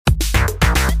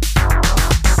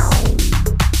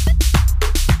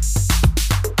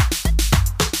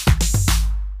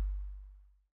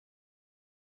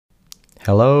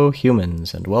Hello,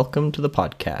 humans, and welcome to the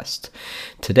podcast.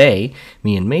 Today,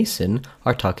 me and Mason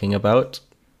are talking about,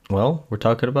 we're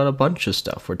talking about a bunch of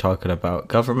stuff. We're talking about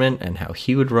government and how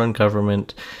he would run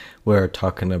government. We're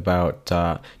talking about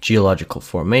geological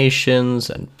formations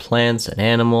and plants and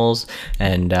animals,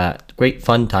 and great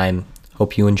fun time.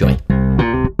 Hope you enjoy.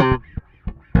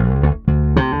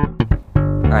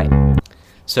 Alright,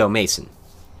 so Mason,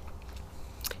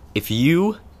 if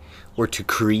you were to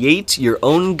create your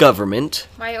own government,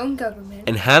 my own government,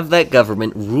 and have that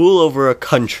government rule over a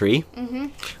country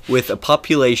with a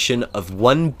population of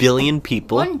 1 billion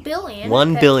people. 1 billion?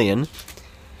 1 billion.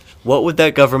 What would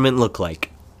that government look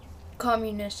like?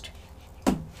 Communist.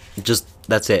 Just,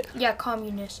 that's it. Yeah,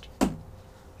 communist.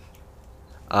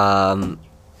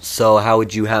 So how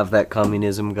would you have that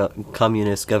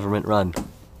communist government run?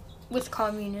 With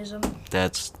communism.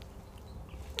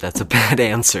 That's a bad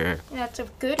answer. That's a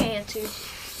good answer.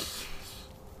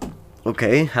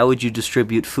 Okay, how would you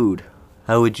distribute food?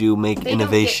 How would you make They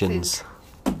innovations?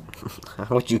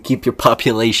 How would you keep your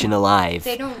population alive?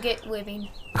 They don't get living.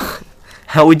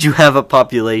 How would you have a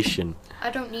population? I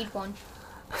don't need one.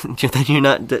 Then you're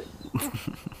not...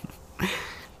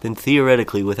 Then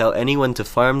theoretically, without anyone to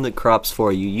farm the crops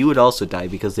for you, you would also die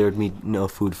because there would be no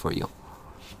food for you.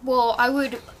 Well, I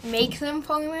would make them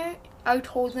farm it. I would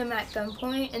hold them at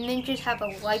gunpoint and then just have a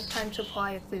lifetime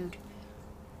supply of food.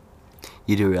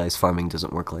 You do realize farming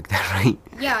doesn't work like that, right?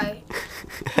 Yeah.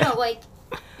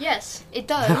 Yes, it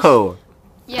does. No.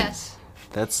 Yes.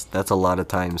 That's a lot of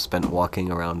time spent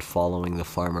walking around following the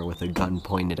farmer with a gun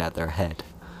pointed at their head.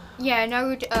 Yeah, and I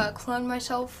would clone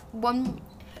myself 1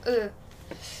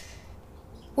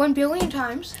 billion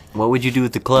times. What would you do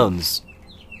with the clones?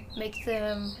 Make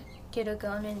them get a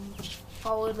gun and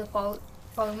follow the farmers.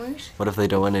 What if they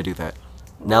don't want to do that?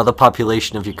 Now the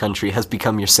population of your country has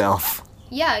become yourself.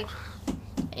 Yeah,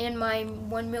 and my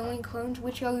 1 million clones,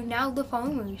 which are now the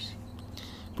farmers.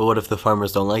 But what if the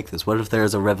farmers don't like this? What if there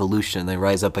is a revolution and they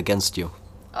rise up against you?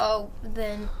 Oh,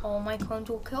 then all my clones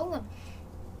will kill them.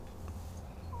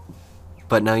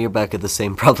 But now you're back at the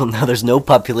same problem. Now there's no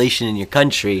population in your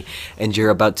country and you're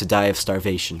about to die of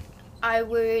starvation. I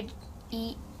would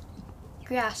eat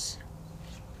grass.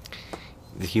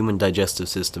 The human digestive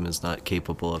system is not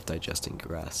capable of digesting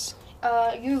grass.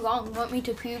 You're wrong. Want me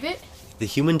to prove it? The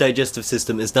human digestive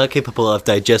system is not capable of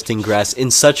digesting grass in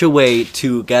such a way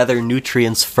to gather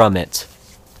nutrients from it.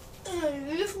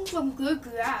 This is some good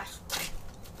grass.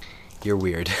 You're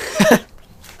weird.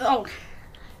 Oh.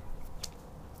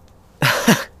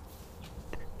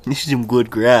 This is some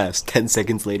good grass. 10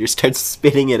 seconds later, starts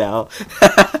spitting it out.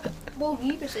 Well,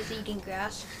 Revis is eating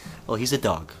grass. Well, he's a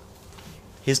dog.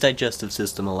 His digestive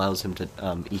system allows him to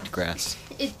eat grass.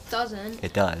 It doesn't.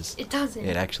 It does. It doesn't.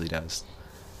 It actually does.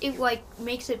 It,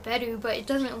 makes it better, but it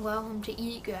doesn't allow him to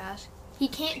eat grass. He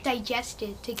can't digest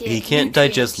it to get He can't nutrients.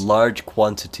 digest large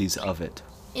quantities of it.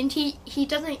 And he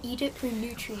doesn't eat it for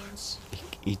nutrients.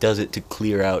 He does it to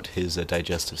clear out his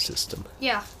digestive system.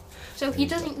 Yeah. So There he you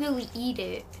go. doesn't really eat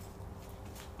it.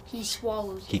 He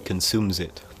swallows He it. consumes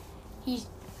it. He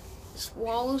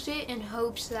swallows it in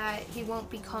hopes that he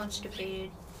won't be constipated.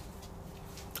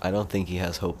 I don't think he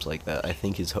has hopes like that. I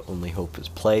think his only hope is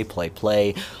play, play,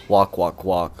 play, walk, walk,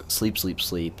 walk, sleep, sleep,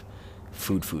 sleep,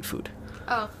 food, food, food.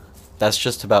 Oh. That's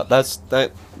just about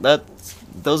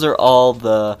those are all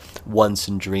the wants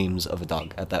and dreams of a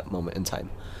dog at that moment in time.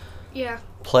 Yeah.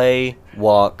 Play,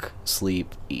 walk,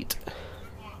 sleep, eat.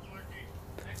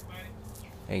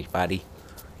 Hey, buddy.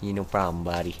 You no problem,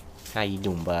 buddy. How you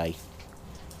doing, buddy?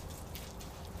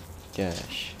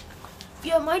 Gosh.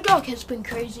 Yeah, my dog has been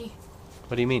crazy.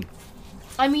 What do you mean?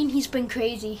 I mean, he's been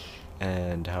crazy.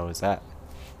 And how is that?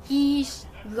 He's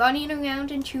running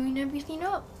around and chewing everything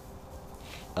up.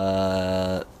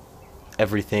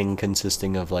 Everything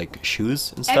consisting of like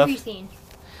shoes and stuff? Everything.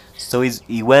 So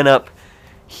he went up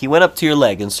to your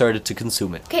leg and started to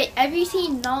consume it. Okay,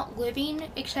 everything not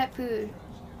living except for...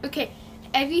 Okay,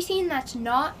 everything that's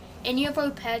not any of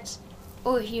our pets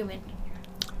or human.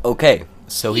 Okay,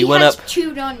 so he went has up.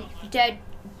 chewed on dead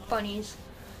bunnies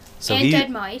So and dead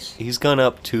mice. he's gone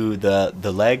up to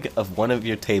the leg of one of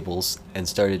your tables and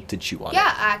started to chew on it.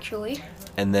 Yeah, actually.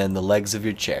 And then the legs of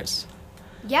your chairs.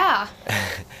 Yeah.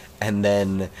 And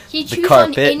then He the chews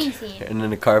carpet. on anything. And then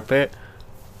the carpet.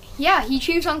 Yeah, he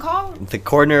chews on The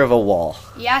corner of a wall.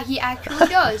 Yeah, he actually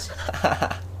does.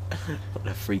 What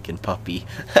a freaking puppy.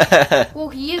 Well,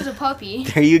 he is a puppy.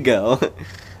 There you go.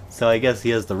 So I guess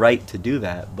he has the right to do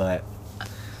that, but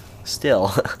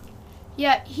still.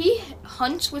 Yeah, he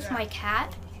hunts with my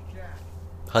cat.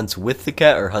 Hunts with the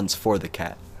cat or hunts for the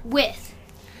cat? With.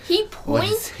 He What is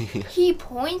points. he? He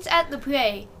points at the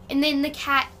prey and then the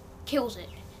cat kills it.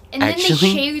 And then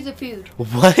Actually? they share the food.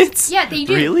 What? Yeah, they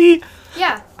do. Really?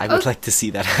 Yeah. I would like to see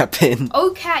that happen.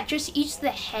 Cat just eats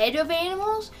the head of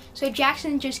animals, so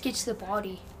Jackson just gets the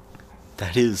body.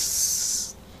 That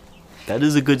is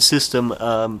a good system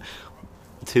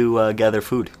to gather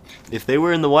food. If they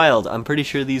were in the wild, I'm pretty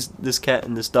sure this cat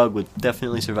and this dog would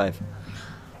definitely survive.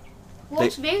 Well,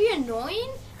 it's very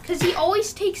annoying because he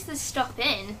always takes this stuff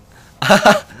in.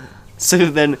 So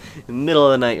then, in the middle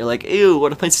of the night, you're like, ew,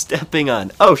 what am I stepping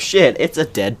on? Oh shit, it's a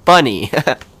dead bunny.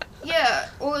 Yeah,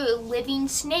 or a living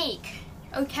snake.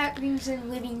 Cat brings in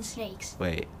living snakes.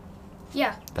 Wait,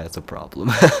 Yeah. that's a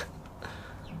problem.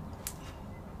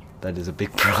 That is a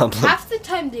big problem. Half the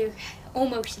time they're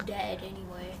almost dead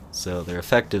anyway. So they're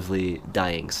effectively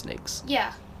dying snakes.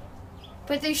 Yeah.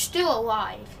 But they're still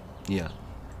alive. Yeah.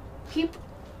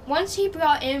 Once he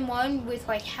brought in one with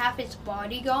like half its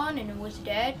body gone and it was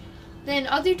dead, then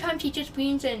other times he just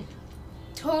brings in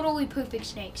totally perfect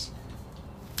snakes.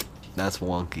 That's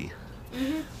wonky.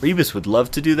 Mhm. Rebus would love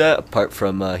to do that, apart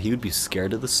from he would be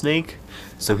scared of the snake.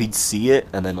 So he'd see it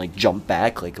and then like jump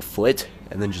back like a foot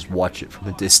and then just watch it from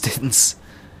a distance.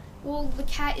 Well, the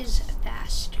cat is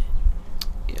fast.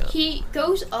 Yeah. He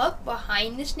goes up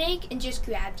behind the snake and just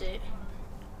grabs it.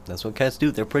 That's what cats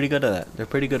do. They're pretty good at that. They're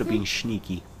pretty good at being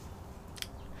sneaky.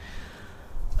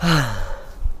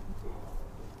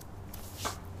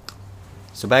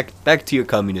 So back to your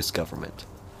communist government.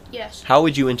 Yes. How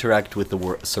would you interact with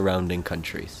the surrounding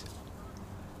countries?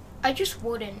 I just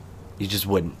wouldn't. You just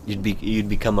wouldn't. You'd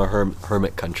become a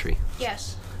hermit country.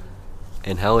 Yes.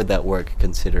 And how would that work,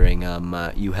 considering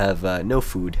you have no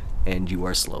food and you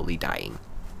are slowly dying,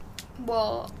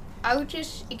 Well, I would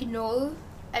just ignore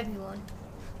everyone.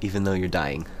 even though you're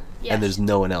dying, Yes. and there's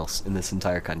no one else in this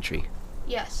entire country?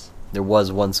 Yes. There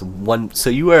was once one. So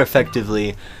you are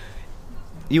effectively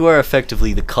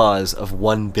the cause of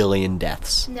 1 billion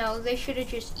deaths, No, they should have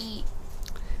just eat.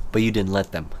 but you didn't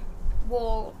let them.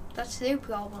 Well, that's their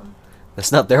problem.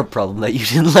 That's not their problem that you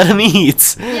didn't let them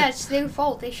eat. Yeah, it's their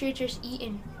fault. They should have just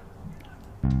eaten.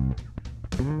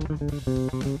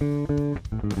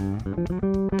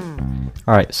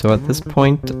 Alright, so at this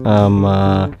point,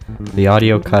 the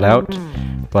audio cut out,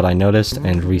 but I noticed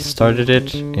and restarted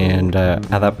it, and at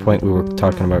that point we were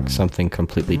talking about something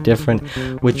completely different,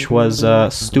 which was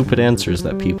stupid answers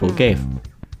that people gave.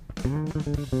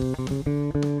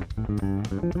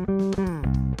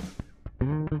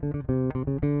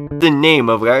 The name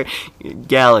of our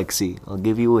galaxy. I'll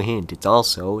give you a hint. It's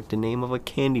also the name of a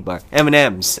candy bar.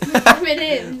 M&M's.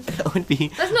 M&M's. That would be...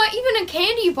 That's not even a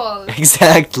candy bar.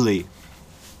 Exactly.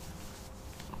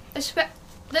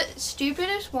 The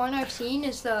stupidest one I've seen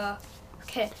is the...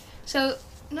 Okay, so,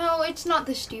 no, it's not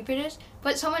the stupidest,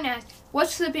 but someone asked,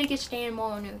 what's the biggest animal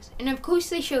on Earth? And of course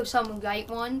they show some right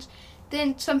ones.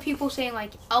 Then some people saying,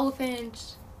 like,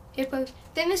 elephants, hippos.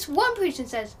 Then this one person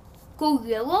says,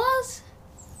 gorillas?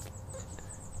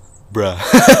 Bruh.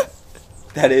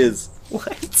 That is...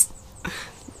 What?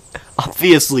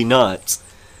 Obviously not.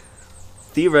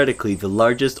 Theoretically, the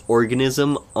largest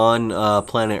organism on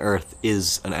planet Earth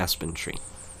is an aspen tree.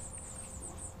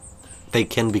 They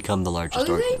can become the largest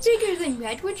Are organism. they bigger than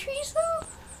redwood trees, though?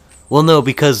 Well, no,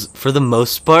 because for the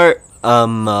most part,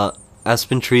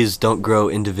 aspen trees don't grow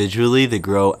individually. They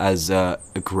grow as a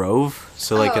grove.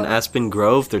 So, like an Oh. aspen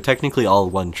grove, they're technically all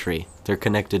one tree. They're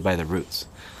connected by the roots.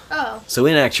 Oh. So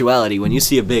in actuality, when you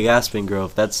see a big aspen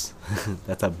grove, that's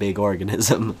that's a big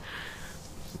organism.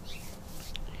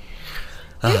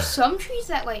 There's some trees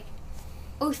that, like,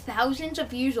 are thousands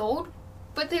of years old,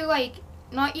 but they're, like,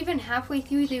 not even halfway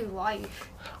through their life.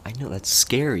 I know, that's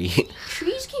scary.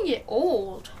 Trees can get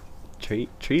old.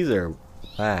 Trees are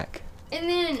whack. And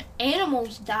then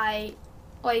animals die.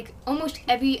 Like, almost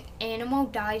every animal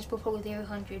dies before they're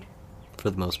 100. For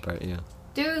the most part, yeah.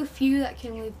 There are a few that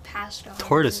can live past 100.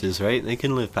 Tortoises, right? They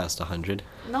can live past 100.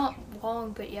 Not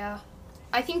long, but yeah.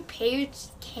 I think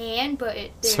parrots can, but they're...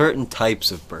 Certain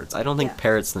types of birds. I don't think Yeah.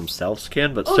 parrots themselves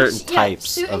can, but Oh, certain yeah, types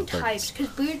certain of birds. types, because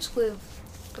birds live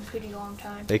a pretty long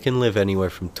time. They can live anywhere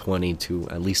from 20 to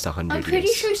at least 100 I'm pretty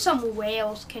years. sure some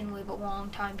whales can live a long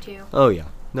time, too. Oh, yeah.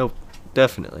 No,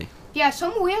 definitely. Yeah,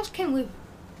 some whales can live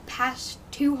past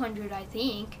 200, I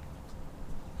think.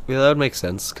 Yeah, that would make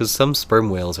sense, because some sperm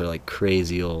whales are, like,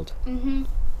 crazy old. Mm-hmm.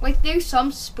 Like, there's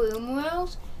some sperm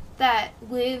whales that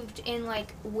lived in,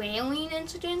 like, whaling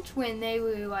incidents when they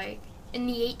were, like, in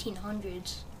the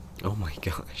 1800s. Oh my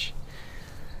gosh.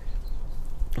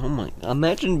 Oh my...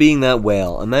 Imagine being that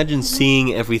whale. Imagine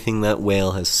seeing everything that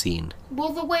whale has seen. Well,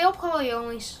 the whale probably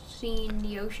only seen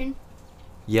the ocean.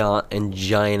 Yeah, and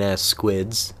giant-ass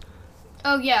squids.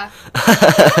 Oh yeah. They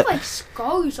have like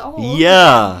scars all over.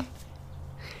 Yeah.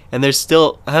 And there's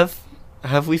still have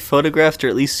we photographed or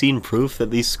at least seen proof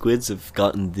that these squids have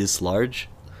gotten this large?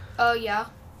 Oh yeah.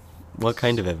 What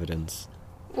kind of evidence?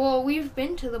 Well, we've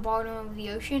been to the bottom of the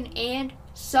ocean, and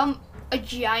a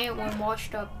giant one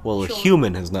washed up. Well, a shore.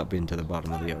 human has not been to the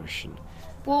bottom of the ocean.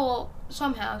 Well,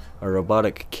 some have. A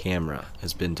robotic camera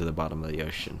has been to the bottom of the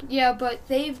ocean. Yeah, but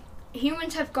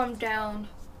humans have gone down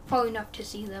far enough to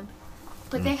see them,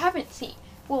 but they haven't seen.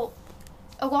 Well,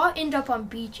 a lot end up on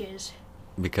beaches.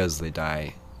 Because they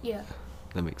die. Yeah.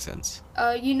 That makes sense.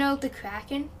 You know the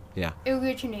Kraken? Yeah. It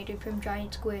originated from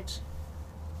giant squids.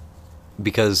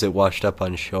 Because it washed up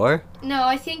on shore? No,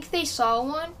 I think they saw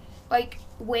one. Like,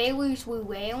 whalers were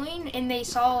whaling, and they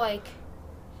saw, like,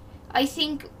 I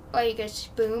think, like, a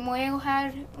sperm whale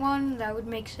had one. That would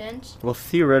make sense. Well,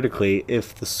 theoretically,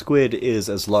 if the squid is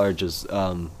as large as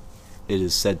it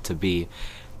is said to be,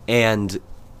 and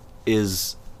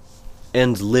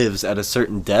lives at a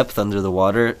certain depth under the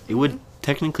water, it would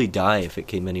technically die if it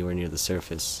came anywhere near the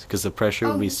surface, because the pressure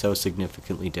would be so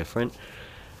significantly different.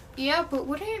 Yeah, but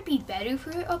wouldn't it be better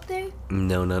for it up there?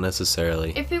 No, not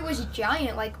necessarily. If it was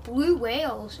giant, like blue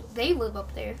whales, they live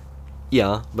up there.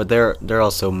 Yeah, but they're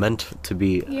also meant to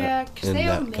be in they are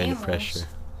that kind of pressure.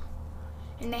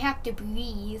 And they have to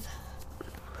breathe.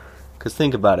 Because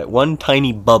think about it, one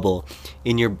tiny bubble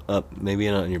in your, maybe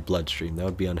not in your bloodstream, that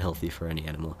would be unhealthy for any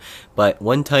animal, but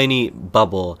one tiny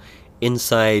bubble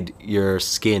inside your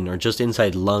skin, or just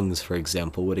inside lungs, for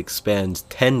example, would expand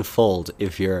tenfold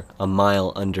if you're a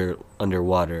mile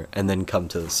underwater and then come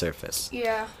to the surface.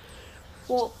 Yeah.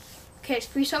 Well, okay,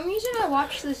 for some reason I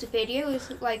watched this video, it's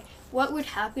like, what would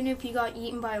happen if you got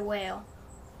eaten by a whale?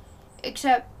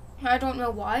 Except, I don't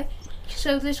know why.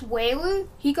 So this whaler,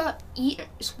 he got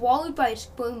swallowed by a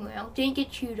sperm whale, didn't get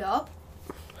chewed up,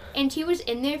 and he was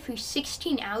in there for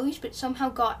 16 hours, but somehow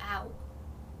got out.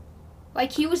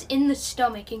 Like, he was in the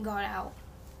stomach and got out.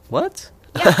 What?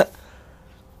 Yeah.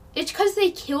 It's because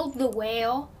they killed the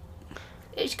whale.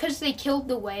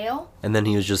 And then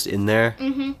he was just in there?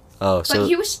 Mm-hmm. Oh, so... But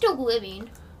he was still living.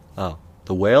 Oh,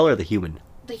 the whale or the human?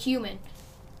 The human.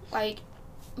 Like,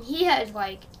 he had,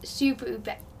 like, super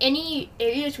bad... Any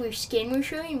areas where skin was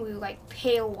showing were, like,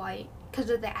 pale white because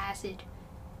of the acid.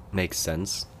 Makes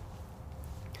sense.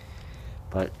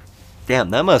 But...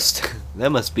 Damn, that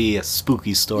must be a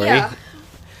spooky story. Yeah.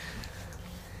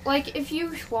 Like, if you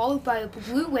were swallowed by a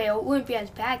blue whale, it wouldn't be as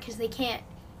bad because they can't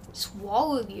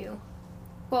swallow you.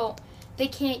 Well, they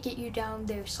can't get you down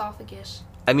their esophagus.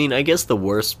 I mean, I guess the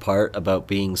worst part about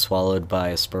being swallowed by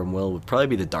a sperm whale would probably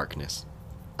be the darkness.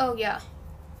 Oh, yeah.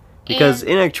 Because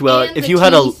in actuality, if you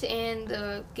had a... and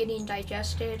the getting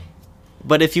digested.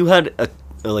 But if you had a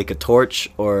torch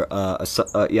or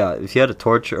if you had a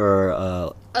torch or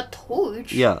a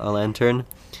torch? Yeah, a lantern.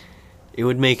 It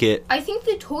would make it... I think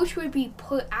the torch would be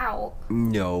put out.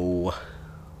 No.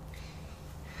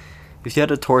 If you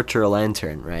had a torch or a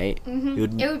lantern, right?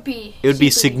 Mm-hmm. It would be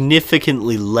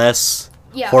significantly less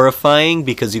horrifying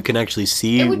because you can actually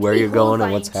see where you're going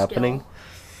and what's happening.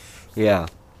 Yeah.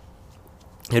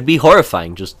 It'd be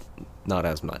horrifying, just not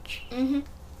as much. Mm-hmm.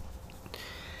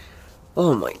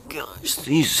 Oh my gosh,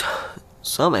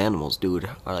 some animals, dude,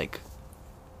 are like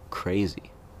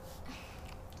crazy.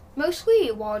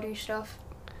 Mostly water stuff.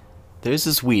 There's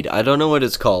this weed. I don't know what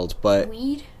it's called, but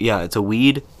weed? Yeah, it's a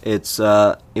weed. It's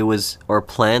or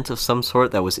plant of some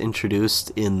sort that was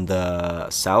introduced in the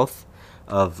south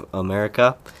of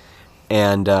America,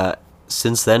 and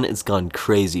since then it's gone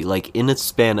crazy. Like in a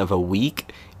span of a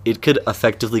week, it could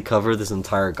effectively cover this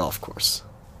entire golf course.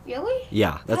 Really?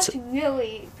 Yeah, that's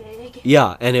really big.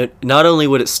 Yeah, and it not only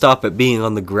would it stop at being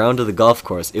on the ground of the golf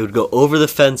course, it would go over the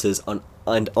fences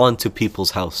and onto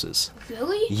people's houses.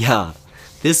 Really? Yeah.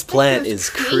 This plant is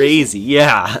crazy.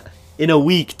 Yeah. In a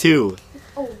week, too.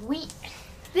 A week?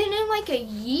 Then in like a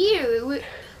year,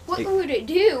 what would it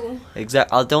do?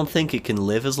 Exactly. I don't think it can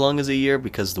live as long as a year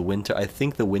because I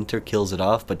think the winter kills it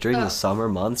off, but during the summer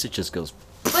months, it just goes...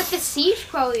 But the seeds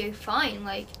probably are fine.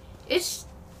 Like,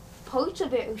 parts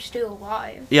of it are still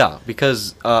alive. Yeah,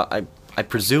 because I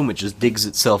presume it just digs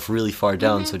itself really far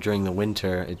down, so during the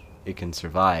winter, it can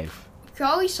survive.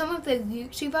 Probably some of the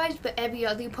root survives, but every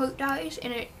other part dies,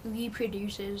 and it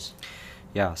reproduces.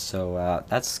 Yeah, so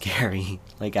that's scary.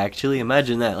 Like, actually,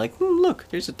 imagine that. Like, look,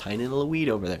 there's a tiny little weed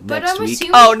over there. But Next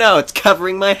week, oh no, it's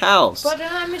covering my house. But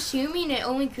I'm assuming it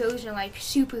only grows in, like,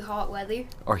 super hot weather.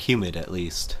 Or humid, at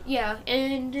least. Yeah,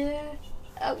 and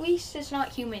at least it's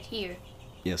not humid here.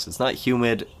 Yes, it's not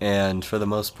humid, and for the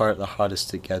most part, the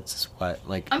hottest it gets is what,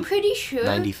 like... I'm pretty sure...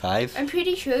 95? I'm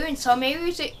pretty sure in some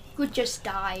areas it would just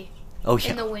die. Oh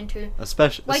yeah. in the winter.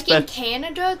 Especially. Like in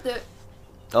Canada,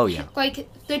 Oh yeah. like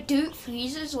the dirt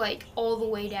freezes like all the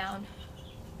way down.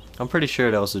 I'm pretty sure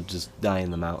it also just die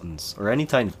in the mountains or any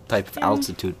type of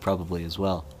altitude probably as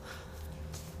well.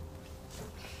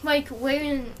 Like we're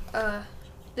in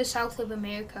the South of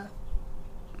America.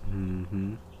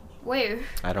 Mhm. Where?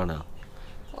 I don't know.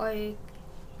 Like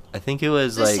I think it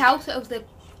was the like south of the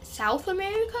South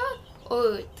America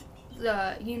or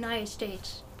the United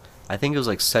States? I think it was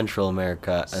like Central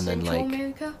America and then Central like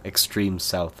America? extreme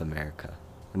South America.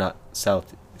 Not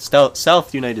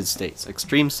South United States.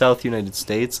 Extreme South United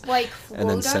States Like Florida? and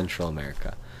then Central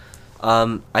America.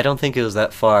 I don't think it was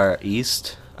that far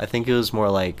east. I think it was more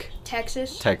like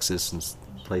Texas? Texas and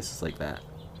places like that.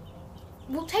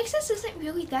 Well, Texas isn't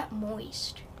really that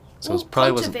moist. So it's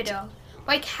probably parts wasn't. of it are.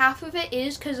 Like half of it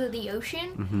is because of the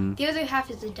ocean. Mhm. The other half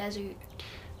is the desert.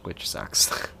 Which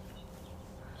sucks.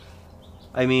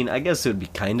 I mean, I guess it would be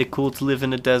kind of cool to live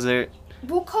in a desert.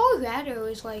 Well, Colorado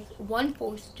is like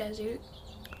 1/4 desert.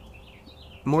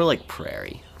 More like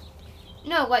prairie.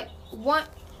 No, like one.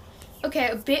 Okay,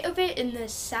 a bit of it in the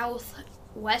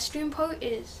southwestern part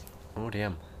is Oh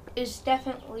damn.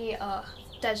 definitely a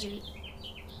desert.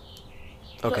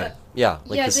 Okay. But- Yeah,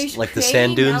 like yeah, this, there's like the Prairie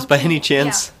sand dunes by any Mountain-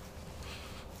 chance.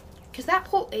 Because that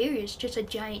whole area is just a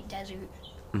giant desert.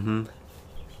 Mhm.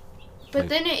 But Like-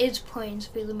 then it is plains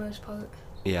for the most part.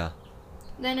 Yeah.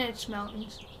 Then it's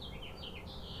mountains.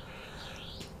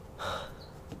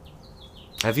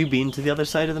 Have you been to the other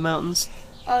side of the mountains?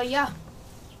 Yeah.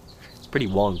 It's pretty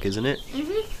wonk, isn't it?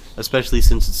 Mhm. Especially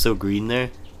since it's so green there.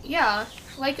 Yeah.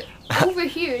 Like over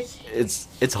here,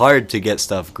 It's hard to get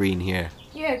stuff green here.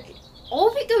 yeah, all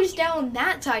of it goes down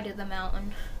that side of the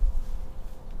mountain.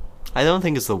 I don't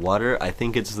think it's the water. I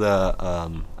think it's the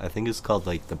I think it's called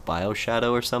like the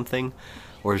bioshadow or something,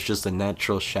 or it's just a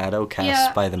natural shadow cast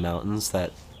Yeah. by the mountains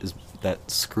that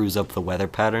screws up the weather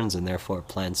patterns and therefore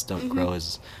plants don't grow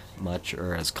as much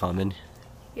or as common.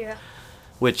 Yeah.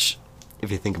 Which, if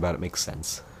you think about it, makes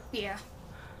sense. Yeah.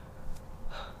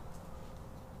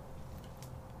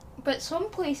 But some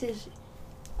places,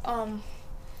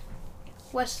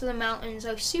 west of the mountains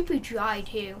are super dry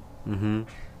too. Mm-hmm.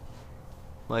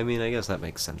 Well, I mean, I guess that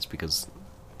makes sense because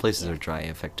places are dry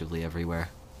effectively everywhere.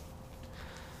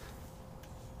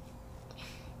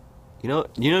 You know,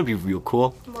 it'd be real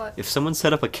cool What? if someone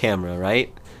set up a camera,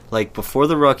 right? Like before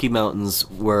the Rocky Mountains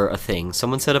were a thing,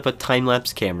 someone set up a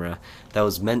time-lapse camera that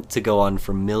was meant to go on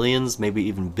for millions, maybe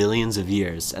even billions of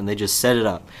years, and they just set it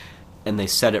up, and they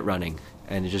set it running,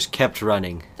 and it just kept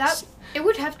running. That it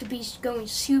would have to be going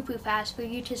super fast for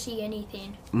you to see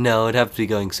anything. No, it'd have to be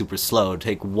going super slow. It'd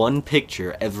take one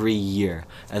picture every year,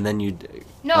 and then you'd...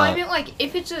 No, I mean like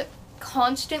if it's a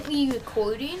constantly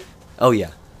recording, Oh,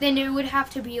 yeah. then it would have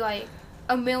to be like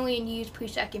 1,000,000 views per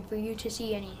second for you to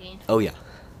see anything. Oh, yeah.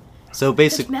 So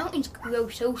Because basically... mountains grow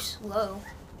so slow.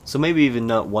 So maybe even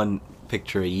not one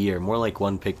picture a year, more like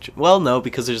one picture... Well, no,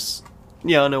 because there's...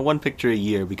 Yeah, no, one picture a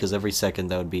year, because every second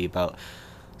that would be about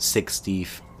 60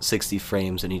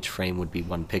 frames, and each frame would be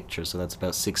one picture, so that's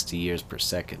about 60 years per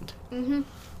second. Mhm.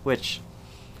 Which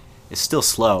is still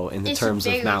slow in the It's terms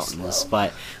of very mountains, slow.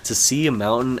 but to see a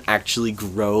mountain actually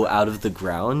grow out of the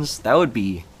grounds, that would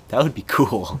be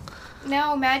cool.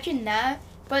 Now imagine that,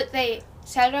 but they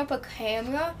set up a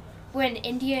camera when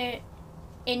India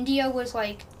was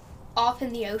like off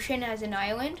in the ocean as an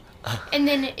island, and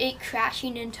then it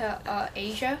crashing into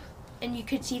Asia, and you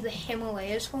could see the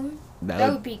Himalayas from.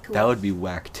 That would be cool. That would be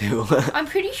whack too. I'm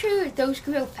pretty sure those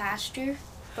grow faster,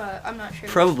 but I'm not sure.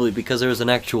 Probably because there was an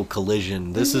actual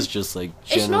collision. This is just like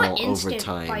It's general not over instant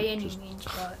time. by any Just- means,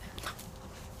 but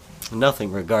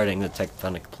Nothing regarding the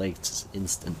tectonic plates is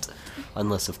instant,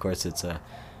 unless of course it's a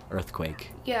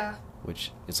earthquake, yeah.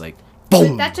 which is like But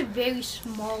boom, that's a very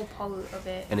small part of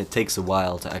it. and it takes a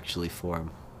while to actually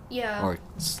form Yeah. or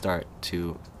start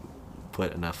to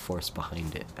put enough force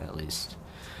behind it, at least.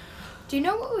 Do you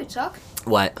know what would suck?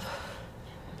 What?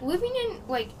 Living in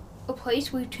like a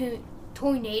place where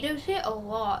tornadoes hit a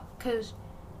lot, cause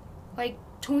like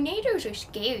tornadoes are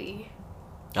scary.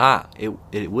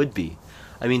 It would be.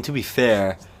 I mean, to be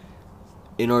fair,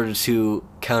 in order to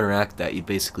counteract that, you'd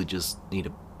basically just need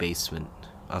a basement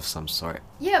of some sort.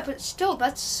 Yeah, but still,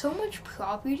 that's so much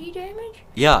property damage.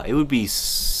 Yeah, it would be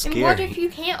scary. And what if you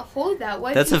can't afford that?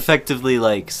 What That's if effectively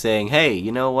like saying, hey,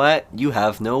 you know what? You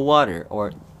have no water,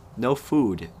 or no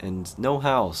food, and no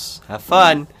house. Have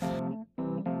fun!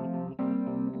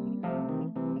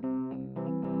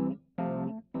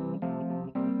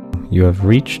 You have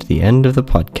reached the end of the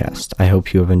podcast. I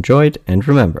hope you have enjoyed, and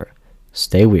remember,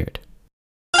 stay weird.